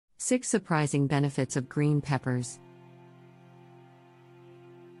6 surprising benefits of green peppers.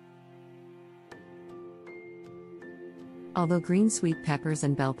 Although green sweet peppers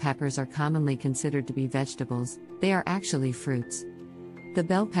and bell peppers are commonly considered to be vegetables, they are actually fruits. The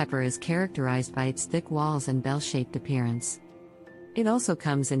bell pepper is characterized by its thick walls and bell-shaped appearance. It also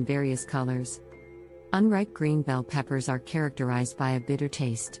comes in various colors. Unripe green bell peppers are characterized by a bitter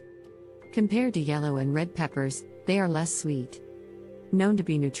taste. Compared to yellow and red peppers, they are less sweet. Known to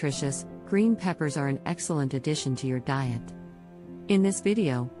be nutritious, green peppers are an excellent addition to your diet. In this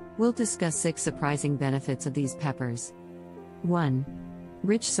video, we'll discuss 6 surprising benefits of these peppers. 1.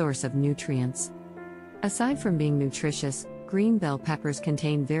 Rich source of nutrients. Aside from being nutritious, green bell peppers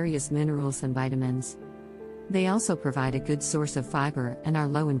contain various minerals and vitamins. They also provide a good source of fiber and are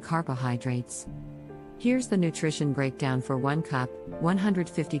low in carbohydrates. Here's the nutrition breakdown for 1 cup,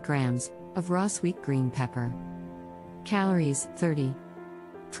 150 grams, of raw sweet green pepper. Calories, 30.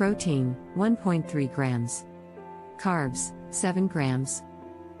 Protein, 1.3 grams. Carbs, 7 grams.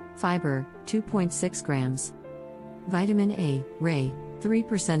 Fiber, 2.6 grams. Vitamin A, Re,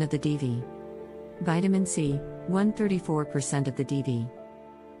 3% of the DV. Vitamin C, 134% of the DV.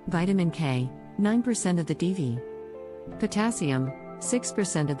 Vitamin K, 9% of the DV. Potassium,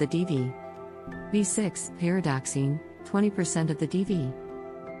 6% of the DV. B6, pyridoxine, 20% of the DV.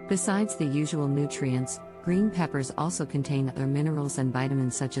 Besides the usual nutrients, green peppers also contain other minerals and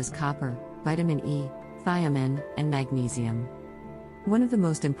vitamins such as copper, vitamin E, thiamine, and magnesium. One of the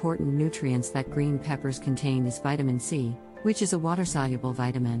most important nutrients that green peppers contain is vitamin C, which is a water-soluble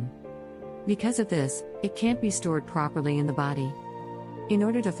vitamin. Because of this, it can't be stored properly in the body. In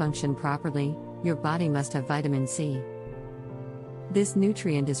order to function properly, your body must have vitamin C. This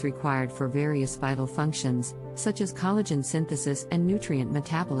nutrient is required for various vital functions, such as collagen synthesis and nutrient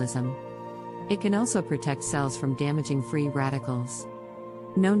metabolism. It can also protect cells from damaging free radicals.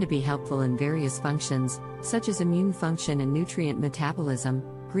 Known to be helpful in various functions, such as immune function and nutrient metabolism,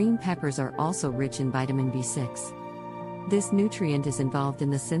 green peppers are also rich in vitamin B6. This nutrient is involved in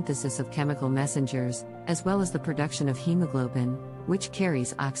the synthesis of chemical messengers, as well as the production of hemoglobin, which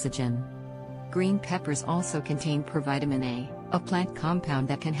carries oxygen. Green peppers also contain provitamin A, a plant compound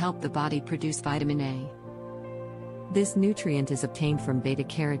that can help the body produce vitamin A. This nutrient is obtained from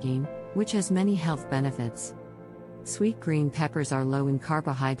beta-carotene, which has many health benefits. Sweet green peppers are low in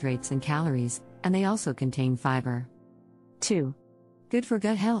carbohydrates and calories, and they also contain fiber. 2. Good for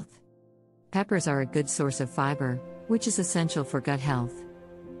gut health. Peppers are a good source of fiber, which is essential for gut health.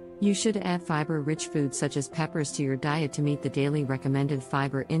 You should add fiber-rich foods such as peppers to your diet to meet the daily recommended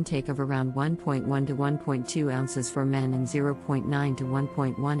fiber intake of around 1.1 to 1.2 ounces for men and 0.9 to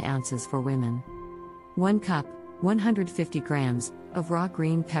 1.1 ounces for women. 1 cup, 150 grams, of raw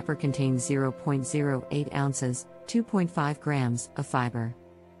green pepper contains 0.08 ounces, 2.5 grams, of fiber.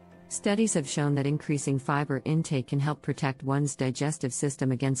 Studies have shown that increasing fiber intake can help protect one's digestive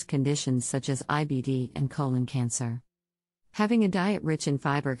system against conditions such as IBD and colon cancer. Having a diet rich in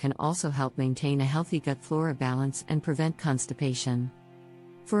fiber can also help maintain a healthy gut flora balance and prevent constipation.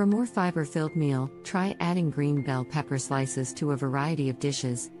 For a more fiber-filled meal, try adding green bell pepper slices to a variety of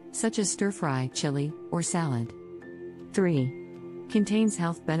dishes, such as stir-fry, chili, or salad. 3. Contains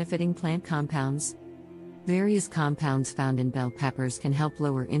health-benefiting plant compounds. Various compounds found in bell peppers can help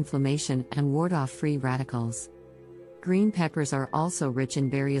lower inflammation and ward off free radicals. Green peppers are also rich in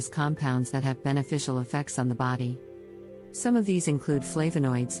various compounds that have beneficial effects on the body. Some of these include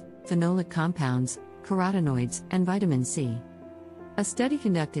flavonoids, phenolic compounds, carotenoids, and vitamin C. A study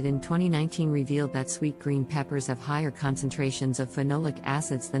conducted in 2019 revealed that sweet green peppers have higher concentrations of phenolic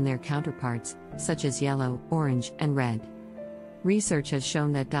acids than their counterparts, such as yellow, orange, and red. Research has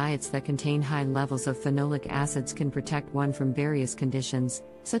shown that diets that contain high levels of phenolic acids can protect one from various conditions,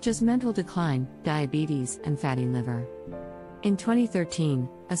 such as mental decline, diabetes, and fatty liver. In 2013,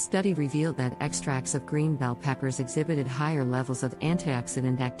 a study revealed that extracts of green bell peppers exhibited higher levels of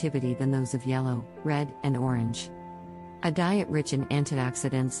antioxidant activity than those of yellow, red, and orange. A diet rich in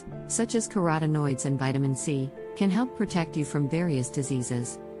antioxidants, such as carotenoids and vitamin C, can help protect you from various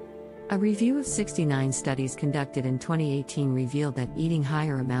diseases. A review of 69 studies conducted in 2018 revealed that eating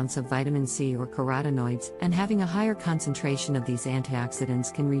higher amounts of vitamin C or carotenoids and having a higher concentration of these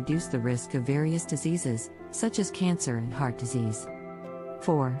antioxidants can reduce the risk of various diseases, such as cancer and heart disease.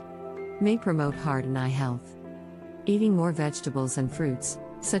 4. May promote heart and eye health. Eating more vegetables and fruits,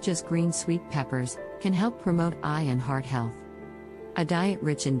 such as green sweet peppers, can help promote eye and heart health. A diet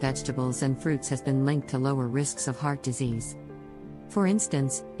rich in vegetables and fruits has been linked to lower risks of heart disease. For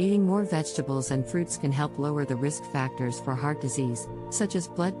instance, eating more vegetables and fruits can help lower the risk factors for heart disease, such as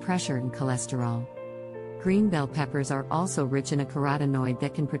blood pressure and cholesterol. Green bell peppers are also rich in a carotenoid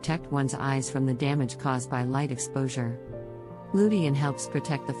that can protect one's eyes from the damage caused by light exposure. Lutein helps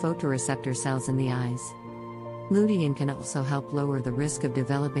protect the photoreceptor cells in the eyes. Lutein can also help lower the risk of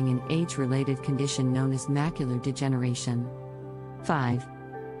developing an age-related condition known as macular degeneration. 5.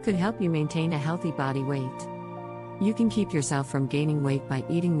 Could help you maintain a healthy body weight. You can keep yourself from gaining weight by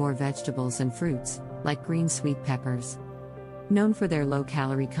eating more vegetables and fruits, like green sweet peppers. Known for their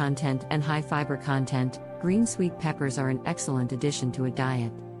low-calorie content and high-fiber content, green sweet peppers are an excellent addition to a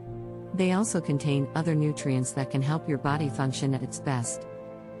diet. They also contain other nutrients that can help your body function at its best.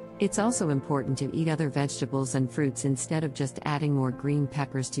 It's also important to eat other vegetables and fruits instead of just adding more green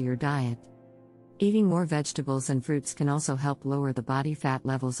peppers to your diet. Eating more vegetables and fruits can also help lower the body fat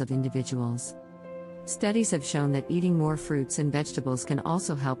levels of individuals. Studies have shown that eating more fruits and vegetables can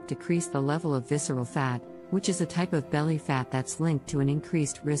also help decrease the level of visceral fat, which is a type of belly fat that's linked to an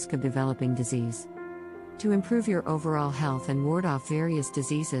increased risk of developing disease. To improve your overall health and ward off various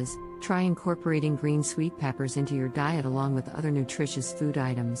diseases, try incorporating green sweet peppers into your diet along with other nutritious food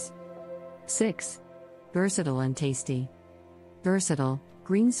items. 6. Versatile and tasty. Versatile,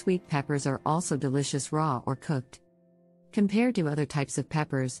 green sweet peppers are also delicious raw or cooked. Compared to other types of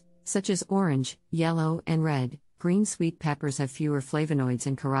peppers, such as orange, yellow, and red, green sweet peppers have fewer flavonoids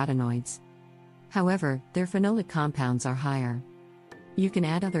and carotenoids. However, their phenolic compounds are higher. You can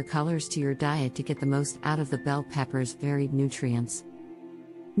add other colors to your diet to get the most out of the bell pepper's varied nutrients.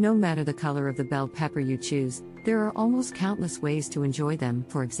 No matter the color of the bell pepper you choose, there are almost countless ways to enjoy them.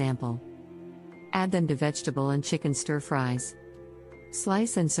 For example, add them to vegetable and chicken stir-fries.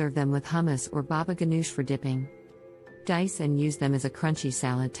 Slice and serve them with hummus or baba ganoush for dipping. Dice and use them as a crunchy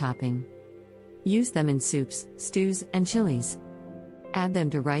salad topping. Use them in soups, stews, and chilies. Add them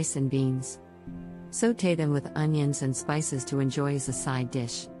to rice and beans. Sauté them with onions and spices to enjoy as a side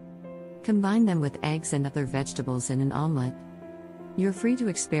dish. Combine them with eggs and other vegetables in an omelette. You're free to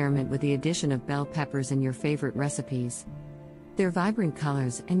experiment with the addition of bell peppers in your favorite recipes. Their vibrant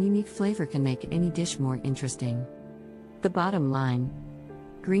colors and unique flavor can make any dish more interesting. The bottom line: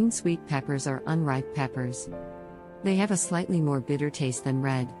 green sweet peppers are unripe peppers. They have a slightly more bitter taste than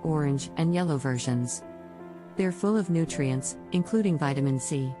red, orange, and yellow versions. They're full of nutrients, including vitamin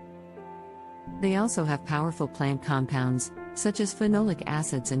C. They also have powerful plant compounds, such as phenolic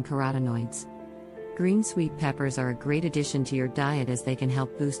acids and carotenoids. Green sweet peppers are a great addition to your diet as they can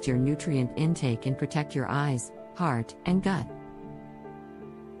help boost your nutrient intake and protect your eyes, heart, and gut.